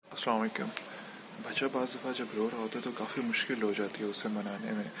अस्सलाम वालेकुम। बच्चा बाज़ दफ़ा जब रो रहा होता है तो काफ़ी मुश्किल हो जाती है उसे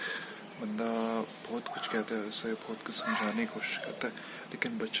मनाने में। बंदा बहुत कुछ कहता है, उसे बहुत कुछ समझाने की कोशिश करता है,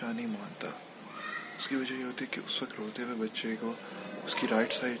 लेकिन बच्चा नहीं मानता। उसकी वजह ये होती है कि उस वक्त रोते हुए बच्चे को उसकी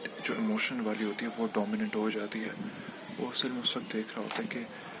राइट साइड जो इमोशन वाली होती है वो डोमिनेंट हो जाती है। वो असल में उस वक्त देख रहा होता है कि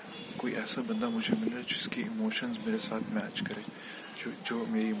कोई ऐसा बंदा मुझे मिल रहा है जिसकी इमोशंस मेरे साथ मैच करे, जो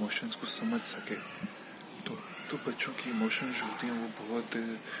मेरी इमोशंस को समझ सके। तो बच्चों की इमोशंस जो होती हैं वो बहुत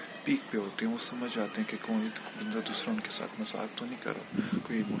पीक पे होती हैं। वो समझ जाते हैं कि कौन बंदा दूसरा उनके साथ मजाक तो नहीं कर रहा,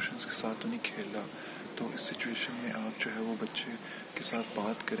 कोई इमोशंस के साथ तो नहीं खेल रहा। तो इस सिचुएशन में आप जो है वो बच्चे के साथ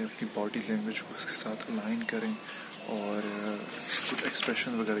बात करें, अपनी बॉडी लैंग्वेज को उसके साथ अलाइन करें और कुछ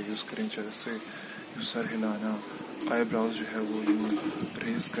एक्सप्रेशन वगैरह यूज़ करें, जैसे सर हिलाना, आईब्राउज जो है वो यूँ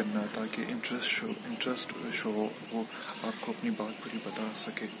रेस करना, ताकि इंटरेस्ट शो हो, वो आपको अपनी बात पूरी बता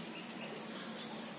सके।